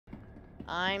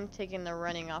I'm taking the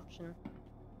running option.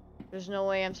 There's no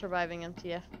way I'm surviving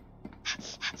MTF.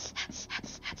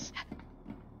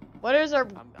 What is our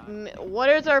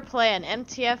plan?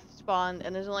 MTF spawned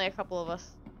and there's only a couple of us.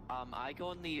 I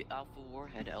go in the Alpha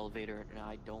Warhead elevator and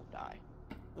I don't die.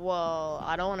 Well,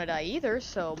 I don't want to die either,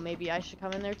 so maybe I should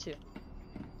come in there too.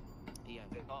 Yeah,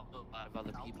 there's also a lot of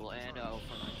other people and for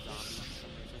zombies.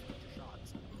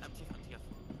 MTF.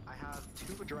 I have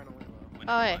 2 adrenaline.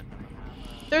 Oh, hey.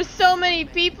 There's so many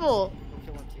people.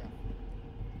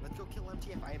 Let's go kill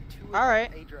MTF. I have 2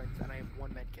 Alright. A drugs and I have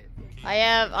 1 med kit.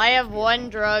 I have 1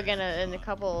 drug and a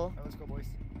couple. Right, let's go, boys.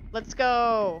 Let's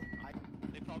go.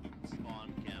 They probably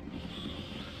spawn camp.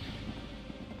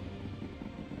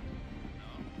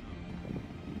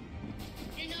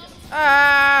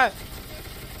 Ah!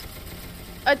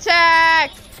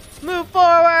 Attack! Move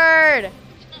forward!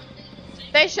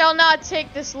 They shall not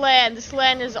take this land. This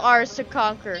land is ours to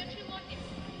conquer.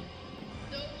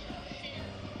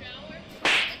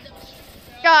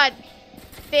 God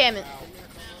damn it.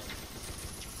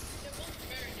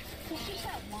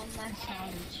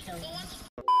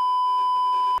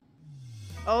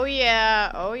 Oh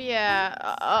yeah, oh yeah,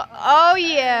 oh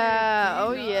yeah,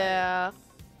 oh yeah.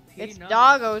 It's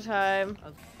doggo time.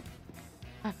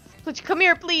 Please come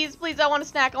here, please, please. I want a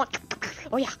snack. Oh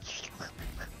yeah.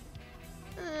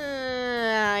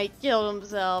 He killed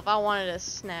himself. I wanted a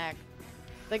snack.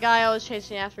 The guy I was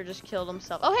chasing after just killed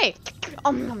himself. Oh hey.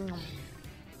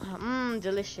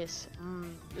 Delicious.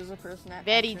 There's a person at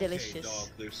Very access. delicious. Okay, dog,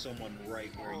 there's someone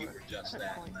right where you were just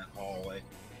at in that hallway.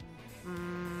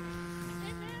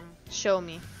 Show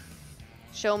me.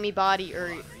 Show me body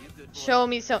or show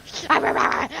me so.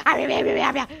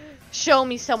 Show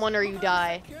me someone or you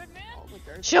die.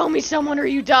 Show me someone or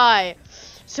you die.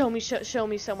 Show me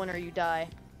someone or you die.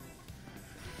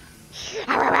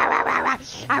 How?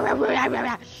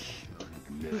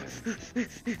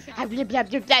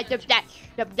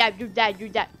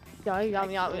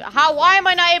 Why am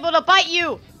I not able to bite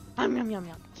you?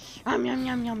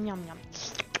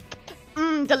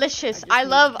 Delicious. I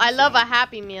love a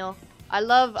Happy Meal. I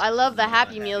love the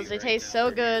Happy Meals. They taste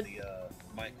so good.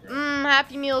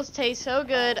 Happy Meals taste so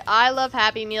good. I love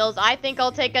Happy Meals. I think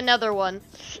I'll take another one.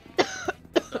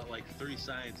 Got like 3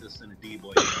 scientists and a D-boy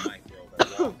in the micro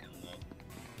that walking though.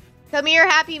 Come here,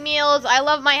 Happy Meals. I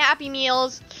love my Happy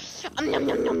Meals. Nom nom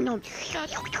nom nom nom.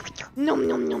 Nom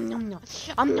nom nom nom nom.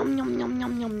 Nom nom nom nom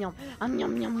nom nom nom.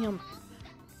 Nom nom nom.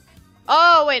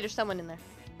 Oh wait, there's someone in there.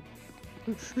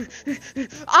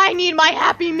 I need my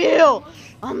Happy Meal.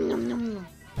 Nom nom nom.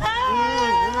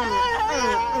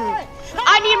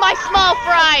 I need my small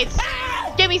fries.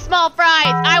 Give me small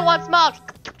fries. I want small.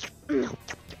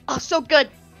 Oh, so good.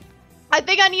 I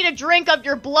think I need a drink of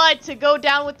your blood to go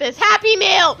down with this Happy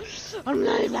Meal.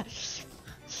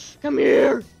 Come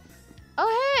here.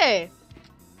 Oh hey.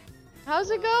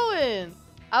 How's it going?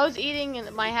 I was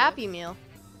eating my Happy Meal.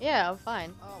 Yeah, I'm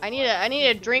fine. I need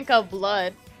a drink of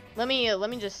blood. Let me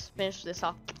just finish this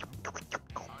off.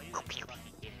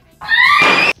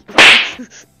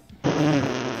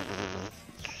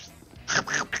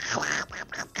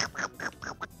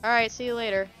 Alright, see you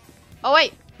later. Oh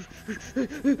wait!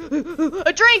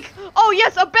 A drink! Oh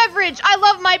yes, a beverage! I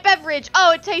love my beverage!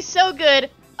 Oh, it tastes so good!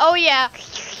 Oh yeah!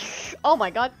 Oh my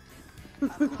god.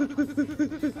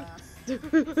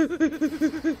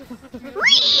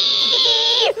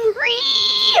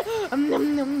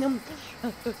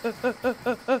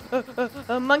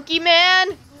 Monkey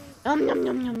man!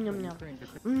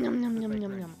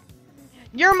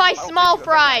 You're my small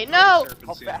fry! No!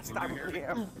 How fast I really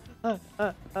am.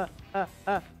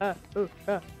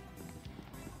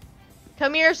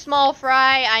 Come here, small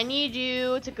fry. I need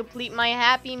you to complete my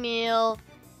Happy Meal.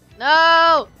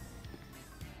 No!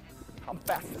 I'm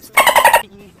fast as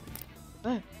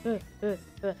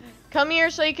Come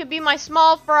here so you can be my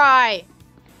small fry.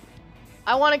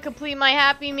 I want to complete my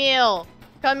Happy Meal.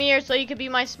 Come here so you can be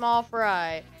my small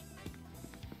fry.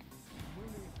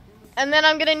 And then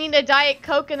I'm gonna need a Diet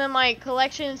Coke and then my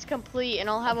collection is complete and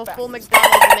I'll have a full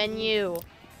McDonald's menu.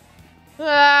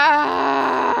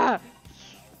 Ah!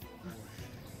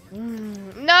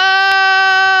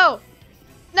 No!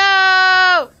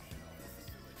 No!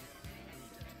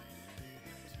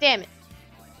 Damn it.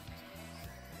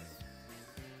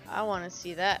 I want to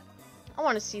see that. I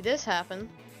want to see this happen.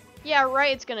 Yeah,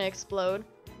 right, it's gonna explode.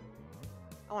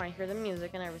 I want to hear the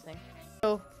music and everything.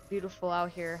 So beautiful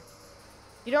out here.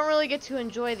 You don't really get to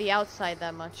enjoy the outside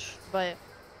that much, but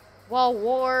while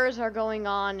wars are going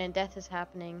on and death is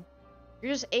happening,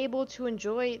 you're just able to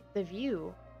enjoy the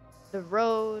view, the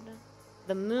road,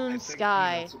 the moon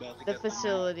sky, the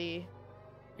facility.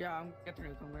 Yeah, I'm get the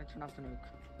nuke. I'm gonna turn off the nuke.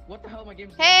 What the hell? My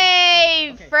game's Hey,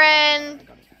 loading. Okay, friend. I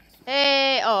got it.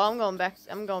 Hey. Oh, I'm going back.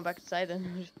 I'm going back inside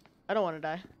then. I don't want to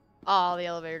die. Oh, the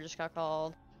elevator just got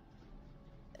called.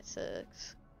 That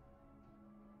sucks.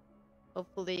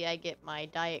 Hopefully, I get my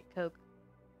Diet Coke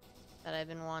that I've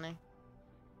been wanting.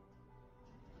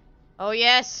 Oh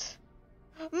yes,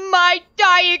 my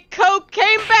Diet Coke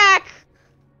came back.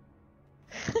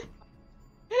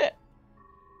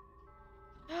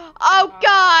 Oh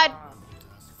God.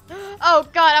 Oh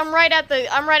God, I'm right at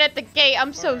the gate.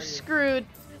 I'm so screwed.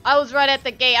 I was right at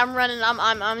the gate. I'm running. I'm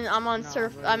on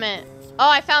surf. I'm in. Oh,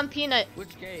 I found Peanut.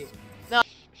 Which gate? No.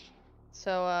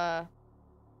 So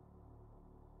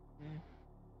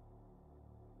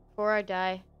before I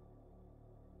die,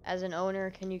 as an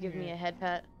owner, can you give me a head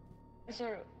pat?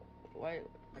 Sir, why?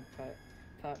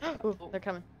 Ooh, they're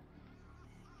coming.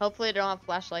 Hopefully they don't have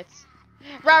flashlights.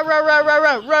 Rah rah rah rah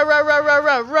rah rah rah rah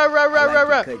rah rah rah rah rah rah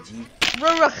rah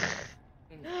rah rah.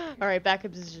 All right, back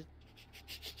in position.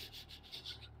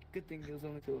 Good thing there was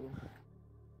only 2 of them.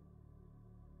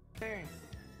 There.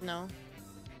 No.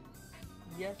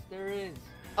 Yes, there is.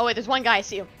 Oh wait, there's one guy. I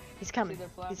see him. He's coming. See their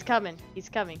He's flashlights? coming. He's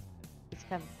coming. He's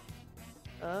coming.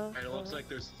 Alright, it looks like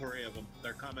there's 3 of them.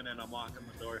 They're coming in. I'm locking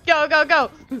the door. Go go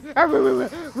go!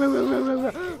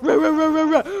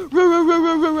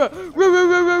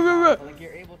 Like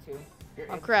you're able to. You're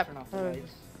Oh able crap! To turn off the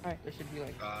lights. Alright. There should be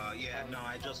like. Yeah, no,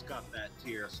 I just got that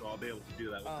tier, so I'll be able to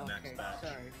do that with Oh, the next okay. batch.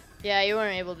 Sorry. Yeah, you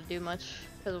weren't able to do much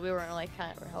because we weren't like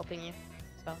kind of helping you.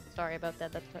 So sorry about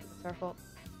that. That's our fault.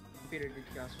 Peter did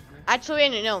chaos with me. Actually,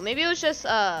 no. Maybe it was just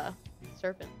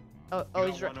serpent. Oh, You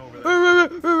he's got right. one over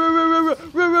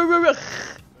there.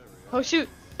 Oh shoot!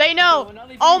 They know!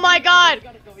 Oh my God!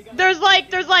 There's like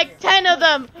 10 of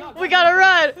them. We gotta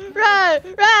run, run,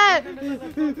 run!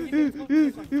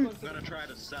 I'm gonna try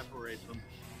to separate them.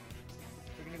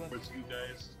 Where's you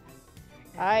guys?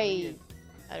 I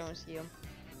don't see them.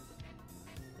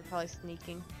 They're probably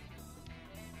sneaking.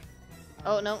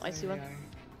 Oh no, I see one.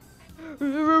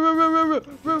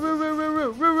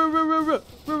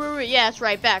 Yeah, that's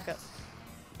right. Back up.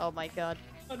 Oh my God.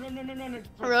 No.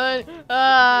 Run!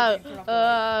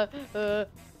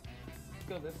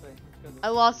 Go this way. Let's go I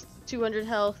lost 200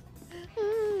 health.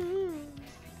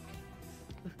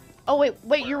 Oh wait,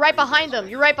 you're right behind them.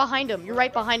 You're right behind them. You're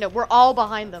right behind them. We're all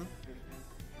behind them.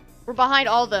 We're behind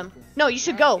all of them. No, you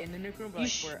should go. In the nuke room, You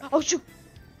like, oh shoot!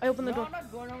 I opened the no, door. I'm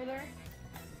not going over there.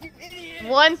 You idiot.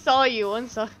 One saw you. One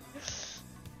saw.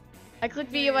 I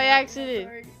clicked B by accident.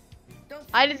 Sorry. Don't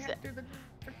I stick just- your hand through the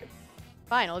frickin-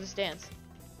 Fine, I'll just dance.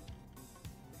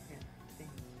 Yeah,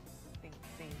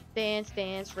 ding.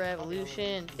 Dance,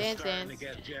 revolution. They're Dance, starting dance. to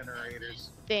get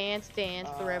generators. Dance, the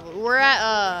revolution. We're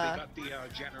at They got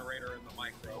the generator in the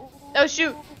micro. Oh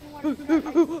shoot!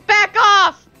 Back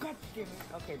off! God damn it.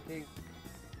 Okay, big.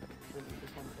 This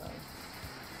one died.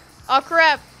 Oh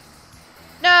crap!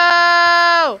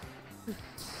 No!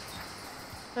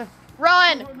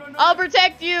 Run! No. I'll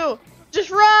protect you!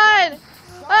 Just run!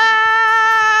 Ah!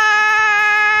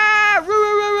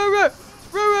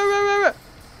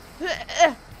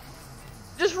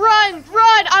 Just run!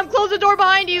 Run! I'm close the door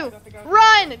behind you!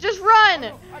 Run! Just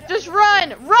run! Just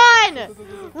run! Run!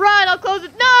 Run! I'll close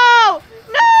it. No!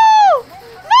 No!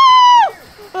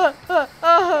 No!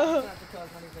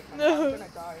 I'm gonna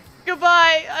die.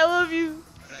 Goodbye. I love you.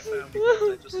 And I found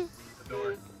because I just opened the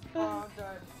door. Oh, I'm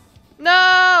dead.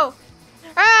 No!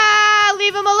 Ah!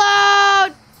 Leave him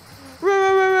alone!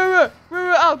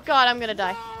 Oh God, I'm gonna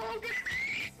die.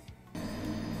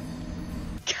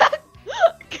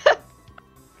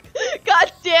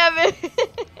 God damn it!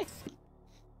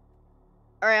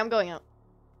 All right, I'm going out.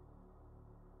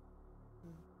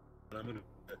 And I'm gonna.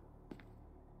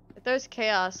 If there's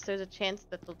chaos, there's a chance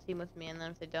that they'll team with me, and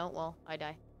then if they don't, well, I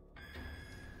die.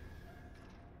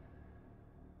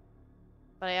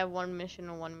 But I have one mission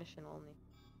and one mission only.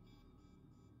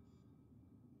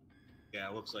 Yeah,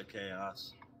 it looks like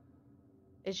chaos.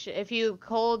 If you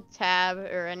hold tab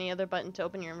or any other button to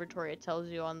open your inventory, it tells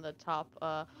you on the top,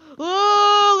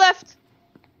 ooh, left!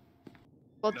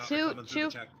 Well, No, they're two. coming through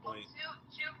the checkpoint.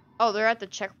 Oh, they're at the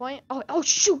checkpoint? Oh,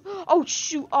 shoot! Oh,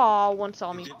 shoot! Oh, one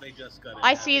saw me. They just got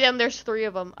I see them. There's 3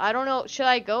 of them. I don't know. Should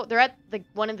I go? They're at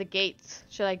one of the gates.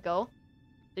 Should I go?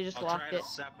 They just I'll locked try it. to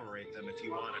separate them if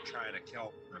you want to try to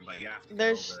kill them, but you have to get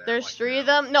There's over there, like, 3 of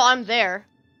now. them. No, I'm there.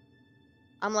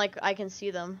 I'm like, I can see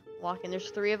them walking. There's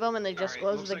 3 of them, and they just Alright,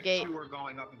 closed looks the like gate. 2 are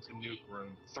going up into nuke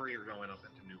room. 3 are going up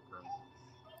into nuke room.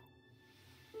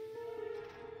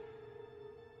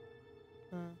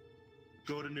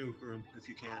 Go to nuke room if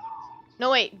you can.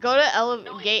 No, wait. Go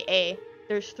to gate A.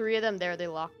 There's 3 of them there. They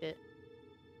locked it.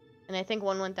 And I think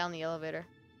one went down the elevator.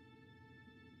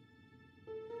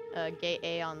 Gate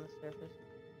A on the surface.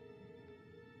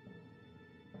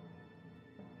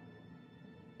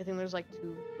 I think there's like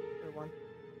 2 or 1.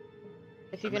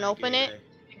 If you can open it.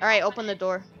 Alright, open the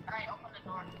door.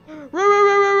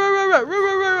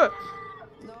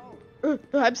 No.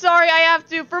 I'm sorry, I have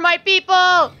to for my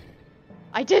people!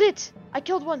 I did it! I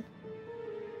killed one.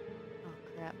 Oh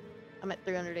crap. I'm at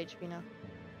 300 HP now.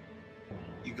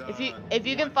 If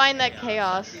you can find that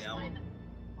chaos.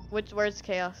 Where's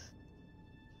chaos?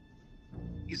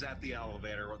 He's at the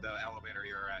elevator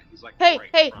you're at. He's like Hey, right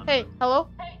hey, in front hey, of it. hello?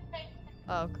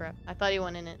 Oh crap. I thought he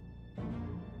went in it.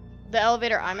 The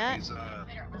elevator I'm at? He's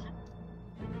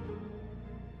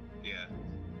yeah.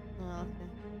 Oh, okay.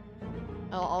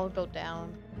 I'll go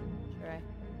down. Try.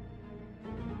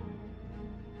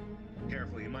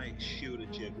 Careful, he might shoot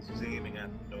at you because he's aiming at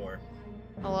the door.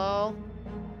 Hello?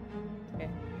 Okay.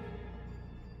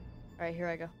 Alright, here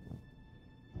I go.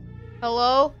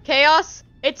 Hello? Chaos?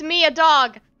 It's me, a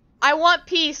dog! I want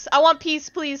peace! I want peace,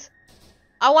 please!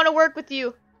 I want to work with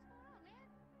you!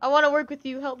 I want to work with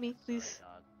you, help me, please.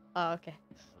 Oh, okay.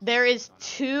 There is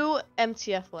 2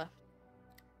 MTF left.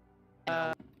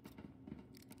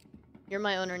 You're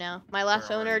my owner now. My last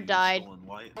Where are owner you? died. Still in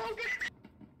white?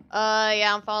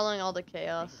 Yeah, I'm following all the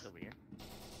chaos.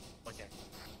 Okay.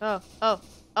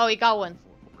 Oh, he got one.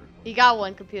 He got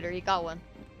one, computer, he got one.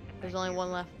 There's only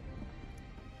 1 left.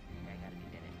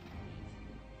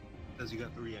 Because you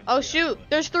got 3 MTF. Oh shoot,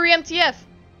 there's 3 MTF!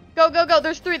 Go, go, go,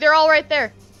 there's 3, they're all right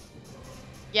there.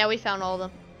 Yeah, we found all of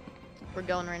them. We're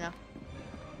going right now.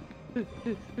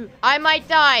 I might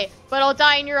die, but I'll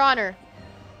die in your honor.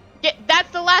 That's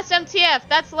the last MTF,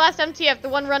 that's the last MTF, the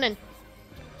one running.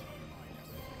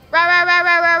 Rah rah rah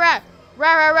rah rah rah!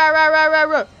 Rah rah rah rah rah rah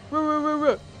rah! Rah rah rah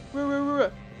rah! Rah rah rah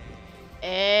rah!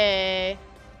 Hey.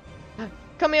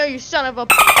 Come here, you son of a...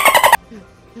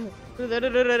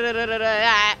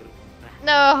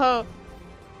 No!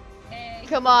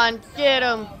 Come on, get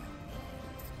him!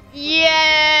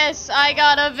 Yes! I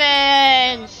got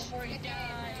avenged!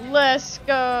 Let's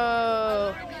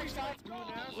go!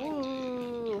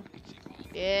 Ooh.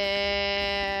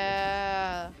 Yeah!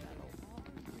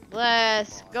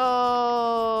 Let's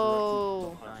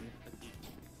go!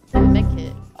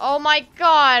 Medkit. Oh my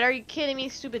god! Are you kidding me,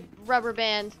 stupid rubber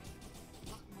band?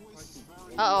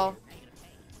 Uh-oh.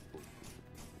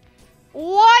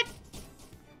 What?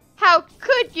 How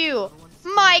could you?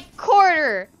 My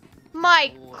quarter!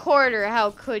 My quarter,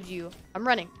 how could you? I'm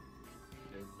running.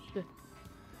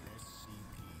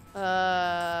 What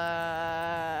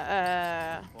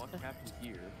happened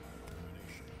here?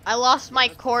 I lost my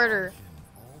quarter.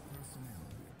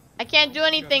 I can't do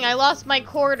anything. I lost my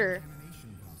quarter.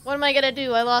 What am I gonna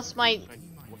do? I lost my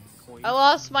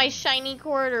shiny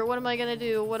quarter. What am I gonna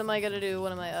do? What am I gonna do?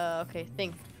 What am I? Okay,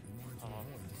 think.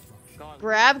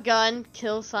 Grab gun,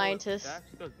 kill scientist,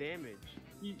 That's the damage.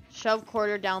 shove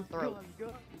quarter down throat.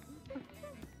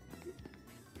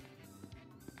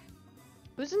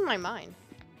 Who's in my mind?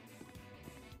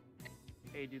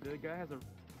 Hey, dude, the guy has a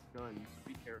gun.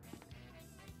 Be careful.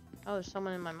 Oh, there's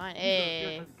someone in my mind.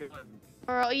 Hey. Hey.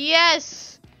 Girl,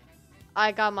 yes!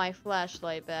 I got my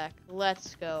flashlight back.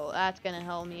 Let's go. That's gonna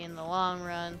help me in the long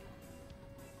run.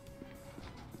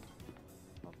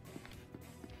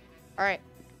 Alright.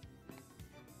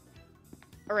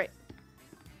 Alright.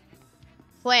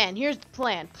 Plan. Here's the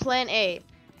plan. Plan A.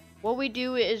 What we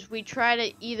do is we try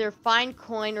to either find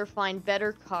coin or find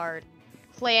better card.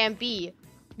 Plan B.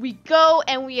 We go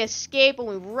and we escape and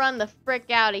we run the frick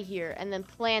out of here. And then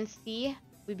plan C.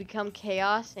 We become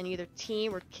chaos and either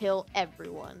team or kill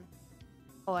everyone.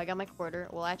 Oh, I got my quarter.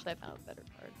 Well, actually, I found a better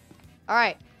card.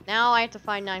 Alright. Now I have to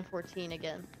find 914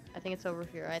 again. I think it's over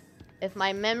here. If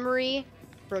my memory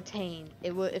retained,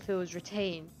 if it was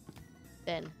retained,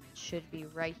 then it should be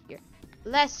right here.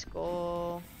 Let's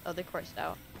go. Oh, they coursed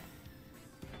out.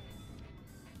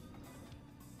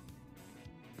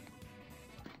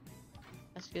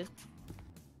 That's good.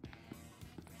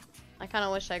 I kind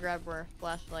of wish I grabbed more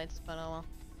flashlights, but oh well.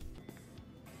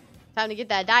 Time to get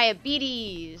that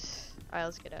diabetes. Alright,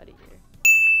 let's get out of here.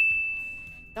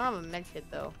 Don't have a med kit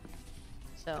though.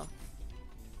 So,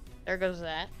 there goes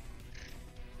that.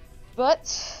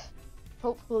 But,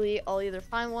 hopefully I'll either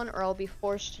find one or I'll be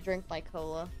forced to drink my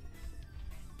cola.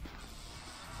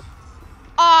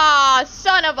 Ah,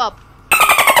 son of a...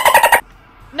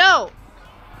 No!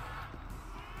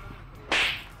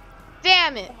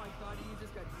 Damn it!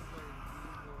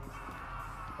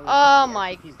 Oh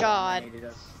my god.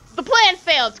 The plan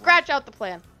failed! Scratch out the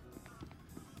plan.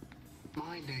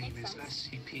 My name is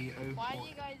SCP Why do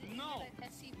you guys use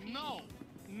SCP?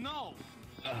 No!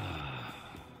 Come.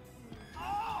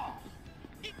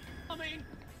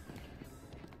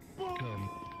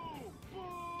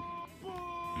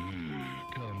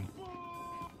 Come.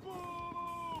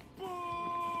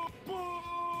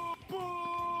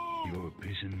 You're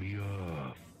pissing me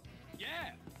off.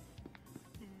 Yeah.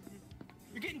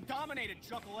 You're getting dominated,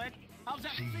 Chucklehead. How's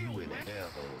that See feel, you in man? hell.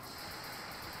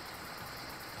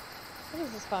 What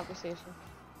is this conversation?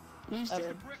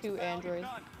 Of two androids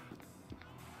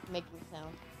making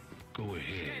sound. Go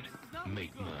ahead.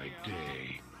 Make my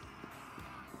day.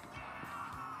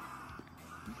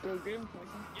 Go game.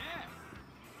 Yeah.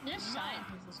 There's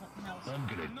scientists or something else. I'm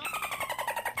gonna.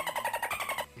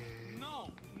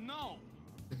 No.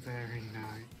 Very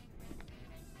nice.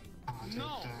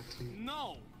 No.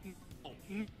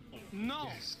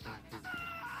 Yes,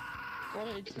 What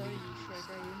did I tell you, Sugar?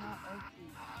 You're not ugly.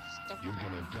 Stop. You're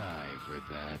gonna die for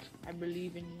that. I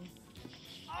believe in you.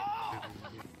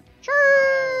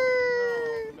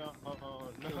 No.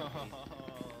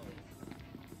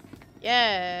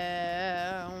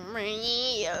 Yeah.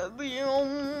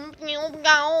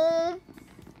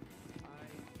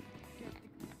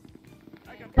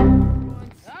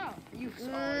 Ah, you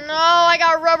No, I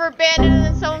got rubber banded and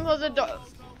then someone closed the door.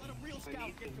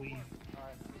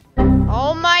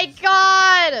 Oh my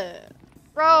god!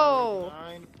 Bro!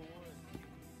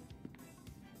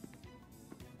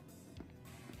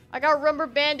 I got rubber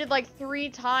banded like 3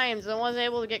 times and wasn't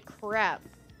able to get crap.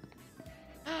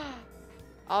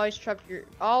 Always trust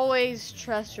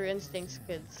your instincts,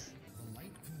 kids.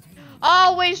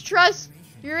 Always trust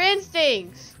your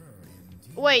instincts!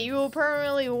 Wait, you will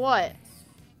permanently what?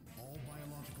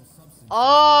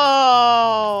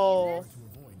 Oh!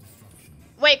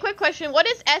 Wait, quick question. What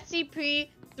does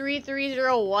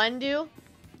SCP-3301 do?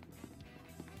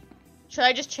 Should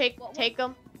I just take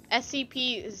them?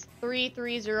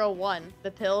 SCP-3301,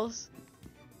 the pills.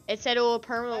 It said it will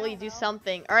permanently do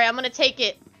something. Alright, I'm gonna take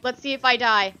it. Let's see if I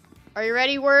die. Are you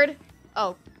ready, word?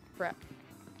 Oh, crap.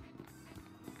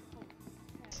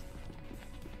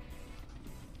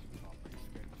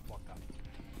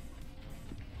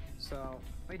 So,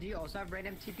 wait, do you also have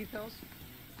random TP pills?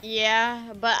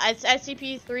 Yeah, but it's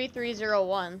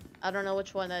SCP-3301. I don't know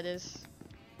which one that is.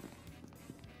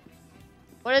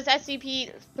 What does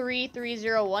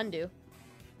SCP-3301 do?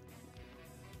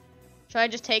 Should I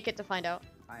just take it to find out?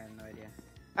 I have no idea.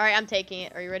 Alright, I'm taking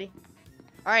it. Are you ready?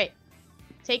 Alright.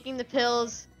 Taking the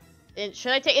pills.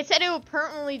 Should I take it? Said it would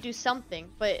permanently do something,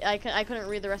 but I couldn't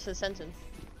read the rest of the sentence.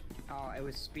 Oh, it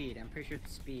was speed. I'm pretty sure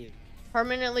it's speed.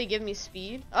 Permanently give me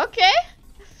speed? Okay.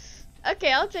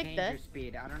 Okay, I'll take Change that. your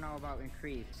speed. I don't know about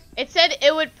increase. It said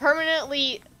it would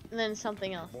permanently, and then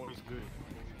something else.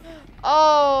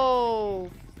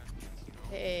 Oh.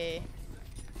 Hey.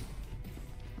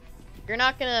 You're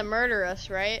not gonna murder us,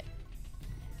 right?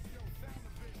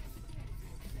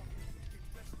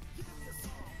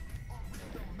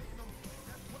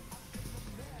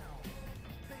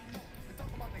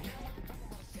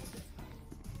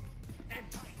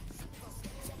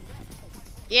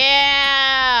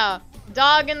 Yeah!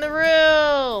 Dog in the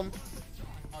room!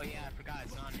 Oh yeah, I forgot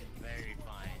it's not very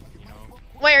fine, you know?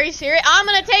 Wait, are you serious? I'm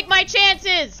gonna take my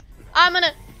chances! I'm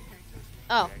gonna...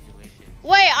 Oh. Congratulations.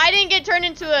 Wait, I didn't get turned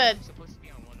into a... I'm supposed to be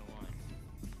on 101.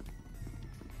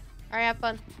 Alright, have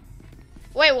fun.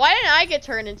 Wait, why didn't I get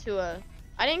turned into a...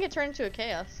 I didn't get turned into a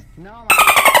chaos. No,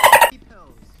 my TP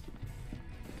pills.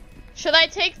 Should I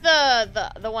take the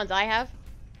ones I have?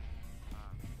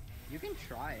 You can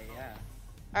try it, yeah.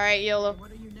 Alright, YOLO.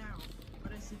 What are you now?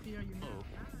 What SCP are you now?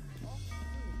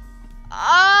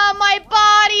 Ah, my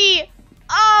body!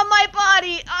 Ah, my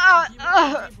body! You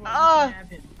can have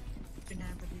him. You can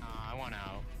have him. I want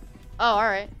out. Oh,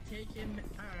 alright. Take him.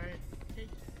 Alright. Take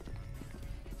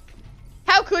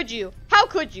How could you? How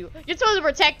could you? You're supposed to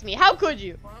protect me. How could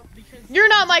you? well, because You're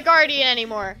not my guardian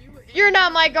anymore. You're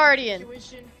not my guardian.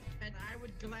 situation, and I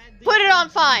would gladly Put it on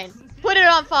fine. Put it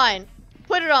on fine.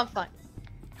 Put it on fine.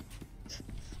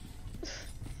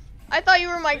 I thought you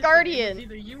were my guardian.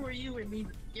 Either you or you,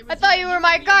 I thought you were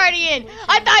my guardian.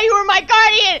 I thought you were my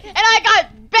guardian, and I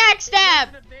got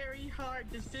backstabbed. A very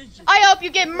hard decision. I hope you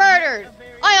get murdered.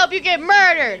 I hope you get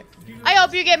murdered. I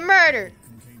hope you get murdered.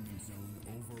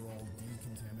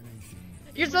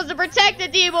 You're supposed to protect the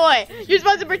D-boy. You're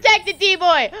supposed to protect the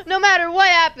D-boy, no matter what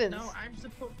happens. No, I'm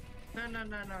supposed. No.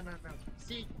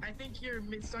 See, I think you're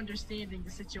misunderstanding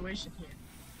the situation here.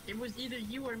 It was either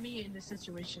you or me in this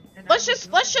situation. And Let's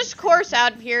just course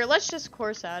out of here. Let's just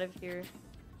course out of here.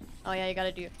 Oh yeah, you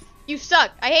gotta do. You suck.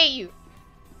 I hate you.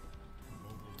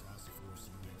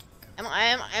 Am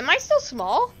I still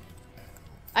small?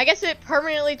 I guess it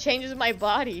permanently changes my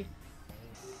body.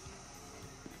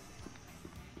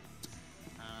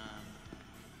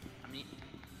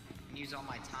 use all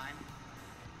my time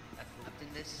that's left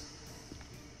in this.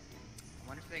 I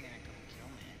wonder if they're gonna come kill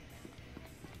me.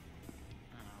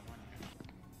 I don't know, I wonder.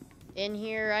 In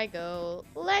here I go.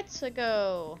 Let's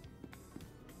go.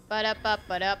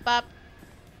 Ba-da-ba-ba-da-bop.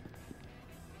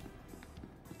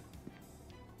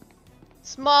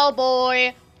 Small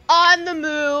boy on the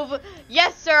move.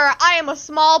 Yes, sir. I am a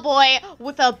small boy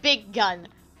with a big gun.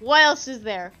 What else is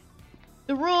there?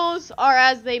 The rules are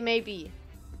as they may be.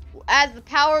 As the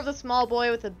power of the small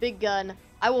boy with a big gun,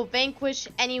 I will vanquish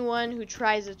anyone who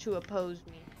tries to oppose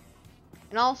me.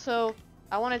 And also,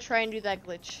 I want to try and do that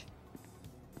glitch.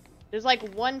 There's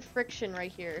like one friction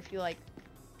right here. If you like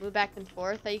move back and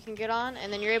forth that you can get on,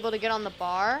 and then you're able to get on the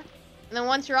bar. And then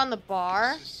once you're on the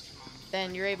bar,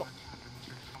 then you're able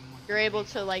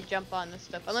to like jump on this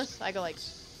stuff. Unless I go like,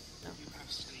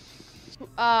 no.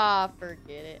 Ah,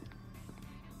 forget it.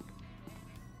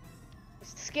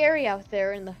 It's scary out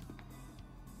there in the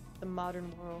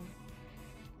modern world.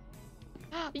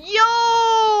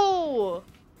 Yo!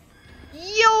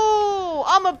 Yo!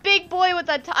 I'm a big boy with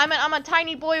a I'm a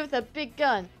tiny boy with a big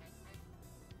gun.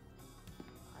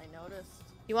 I noticed.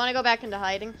 You want to go back into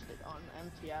hiding? It on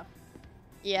MTF.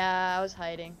 Yeah, I was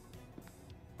hiding.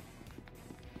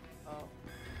 Oh.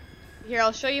 Here,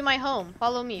 I'll show you my home.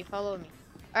 Follow me, follow me.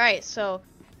 Alright, so,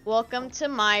 welcome to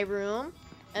my room.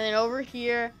 And then over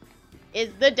here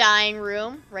is the dining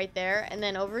room, right there. And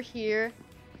then over here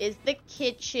is the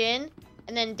kitchen.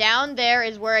 And then down there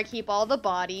is where I keep all the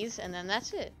bodies. And then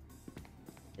that's it.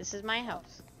 This is my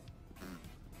house.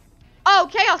 Oh,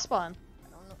 chaos spawn! I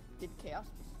don't know. Did chaos?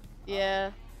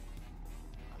 Yeah.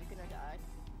 I'm gonna die.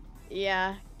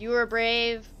 Yeah, you were a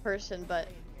brave person, but...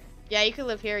 Yeah, you could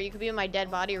live here. You could be in my dead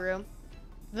body room.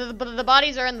 The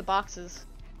bodies are in the boxes.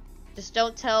 Just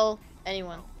don't tell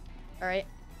anyone. Alright?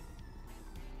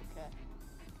 Okay.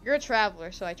 You're a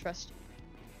traveler, so I trust you.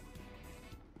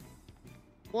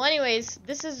 Well, anyways,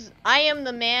 I am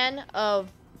the man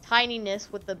of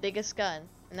tininess with the biggest gun.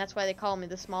 And that's why they call me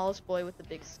the smallest boy with the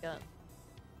biggest gun.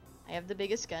 I have the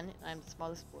biggest gun, and I'm the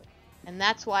smallest boy. And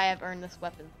that's why I've earned this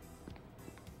weapon.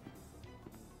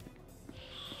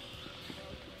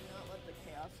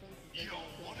 Yo,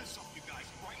 what is up, you guys?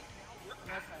 Right now, we're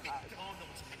at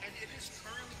McDonald's, and it is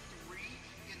currently 3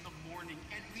 in the morning,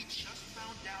 and we just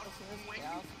found out when you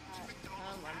go to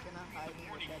McDonald's at 3 in the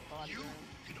morning, you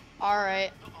can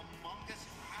Alright. the Among Us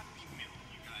Happy Meal,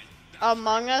 you guys.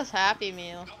 Among Us Happy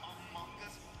Meal. The Among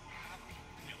Us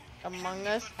Happy Meal. Among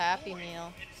Us Happy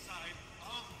Meal. Inside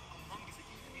of Among Us, it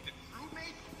can be the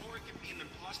crewmate, or it can be an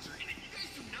imposter, and if you guys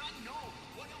do not know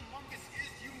what Among Us is,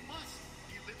 you must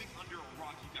be living under a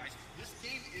rock, you guys. This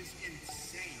game is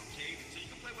insane, okay? So you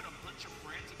can play with a bunch of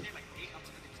friends, okay? Like 8 up to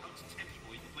 10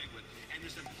 people you can play with. And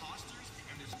there's imposters,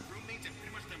 and there's crewmates, and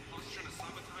pretty much the imposters trying to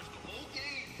sabotage the whole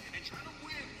game and trying to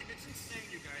win. It's insane,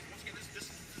 you guys. Once again, this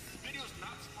video is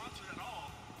not sponsored at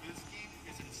all. This game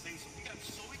is insane. So we got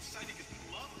so excited because we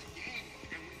love the game,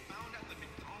 and we found out that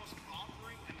McDonald's is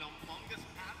offering an Among Us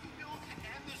Happy Meal,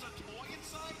 and there's a toy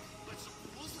inside. But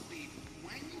supposedly,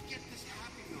 when you get this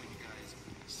Happy Meal, you guys,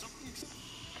 something's...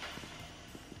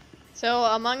 So,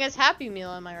 Among Us Happy Meal,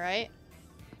 am I right?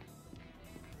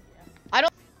 Yeah. I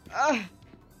don't...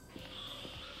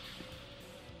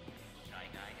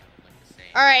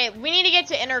 Alright, we need to get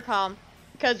to intercom.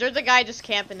 Because there's a guy just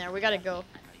camping there. We gotta go. I know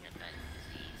you have that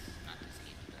disease, not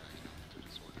disease, but mental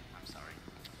disorder. I'm sorry.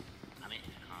 I'm in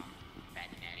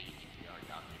Fat Natty. If you are a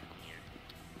doctor, I'm here.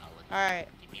 Alright.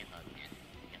 Give me a hug, man.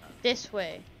 Give me a hug. This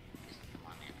way.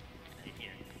 Come on, man. Right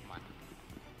here. Come on.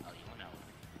 Oh, you wanna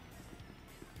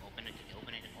open it up,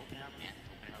 man.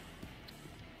 Open it up.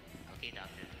 Okay,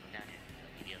 doctor. Come down here.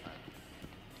 I'll give you a hug.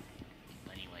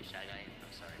 But anyway, Shy Guy,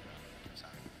 I'm sorry, bro. I'm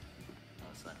sorry. Oh,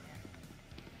 what's up, man?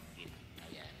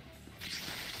 Oh, yeah.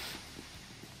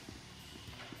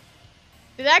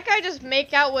 Did that guy just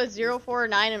make out with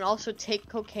 049 and also take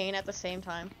cocaine at the same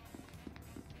time?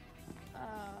 Sure.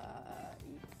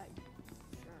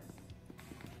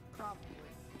 Probably.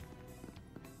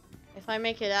 If I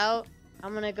make it out,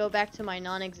 I'm gonna go back to my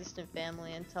non-existent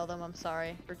family and tell them I'm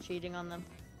sorry for cheating on them.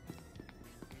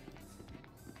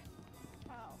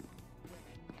 Wow.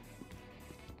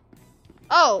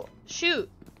 Oh, shoot.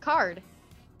 Card.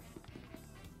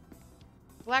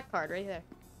 Black card right there.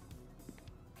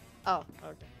 Oh,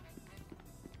 okay.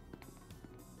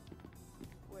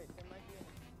 Wait, there might be a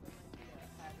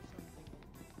hat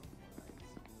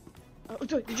or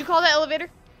something. Oh, did you call that elevator?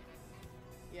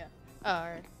 Yeah. Oh,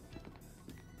 alright.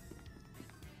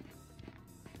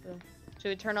 Should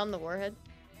we turn on the warhead?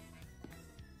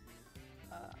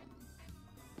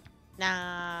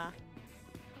 Nah.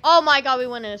 Oh my god, we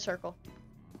went in a circle.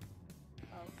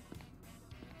 Oh.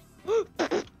 Look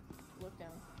down.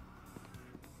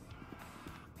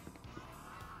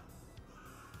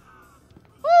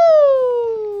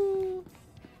 Woo!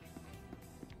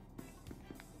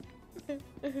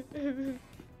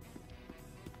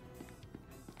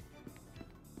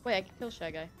 Wait, I can kill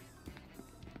Shy Guy.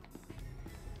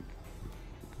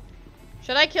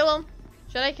 Should I kill him?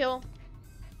 Should I kill him?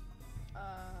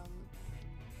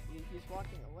 He's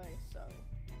walking away, so.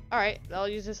 Alright, I'll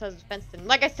use this as a defense then.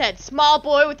 Like I said, small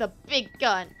boy with a big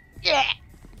gun. Yeah!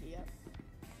 Yep.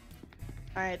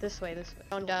 Alright, this way, this way.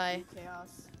 Don't die.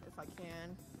 Chaos, if I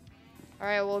can.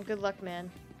 Alright, well, good luck,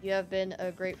 man. You have been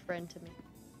a great friend to me.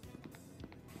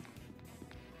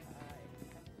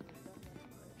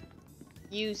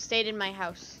 You stayed in my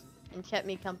house and kept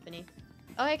me company.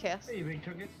 Oh, hey, Chaos. Hey, big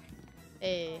tickets.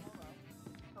 Hey.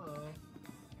 Hello.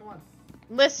 Come on.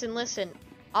 Listen, listen.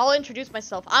 I'll introduce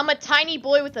myself. I'm a tiny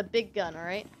boy with a big gun,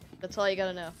 alright? That's all you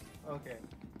gotta know. Okay.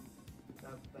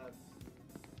 That's.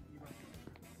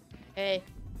 Hey.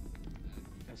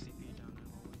 SCP down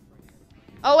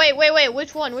there. Oh, wait.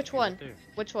 Which one? Which one?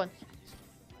 Which one?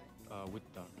 With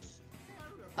doctor.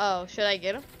 Oh, should I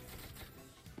get him?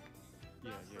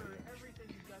 Yeah.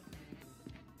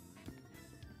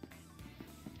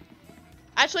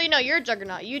 Actually, no, you're a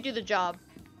Juggernaut. You do the job.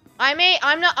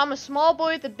 I'm a small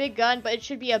boy with a big gun, but it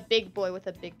should be a big boy with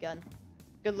a big gun.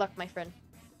 Good luck, my friend.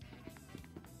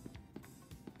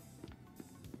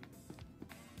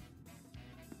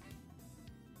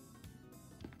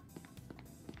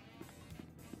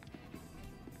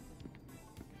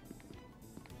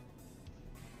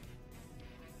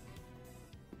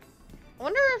 I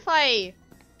wonder if I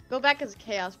go back as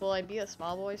Chaos, will I be a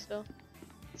small boy still?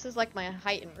 This is like my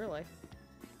height in real life.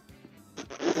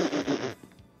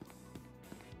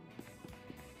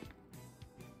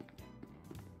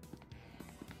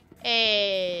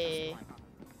 Hey.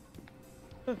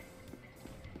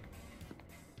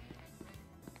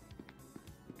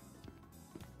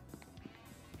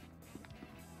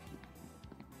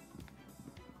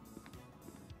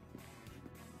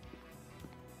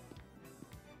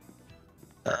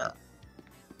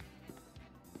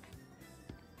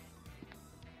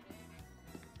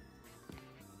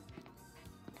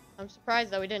 I'm surprised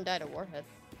that we didn't die to Warhead.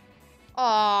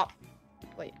 Aw.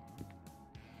 Wait.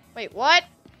 Wait, what?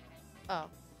 Oh.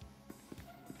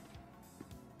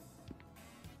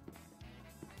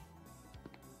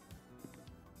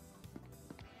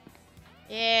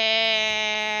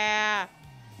 Yeah.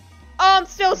 Oh, I'm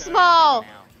still small.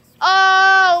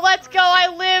 Oh, let's go. I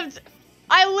lived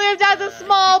as a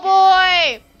small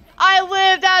boy. I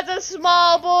lived as a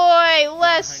small boy.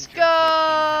 Let's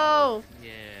go. Yeah.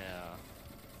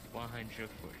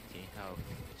 114 health.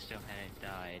 Still hadn't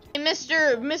died. Hey,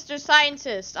 Mr.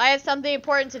 Scientist, I have something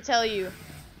important to tell you.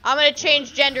 I'm gonna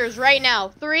change genders right now.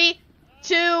 3,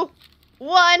 2,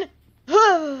 1.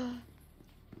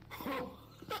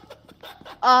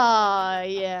 Ah,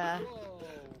 yeah.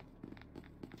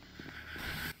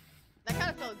 That kind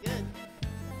of felt good.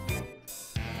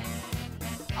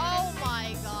 Oh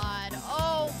my god.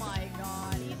 Oh my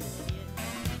god. He's an idiot.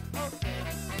 Okay.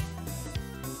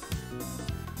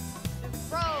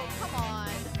 Bro, come on.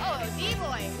 Oh,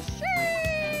 D-boy. Sure.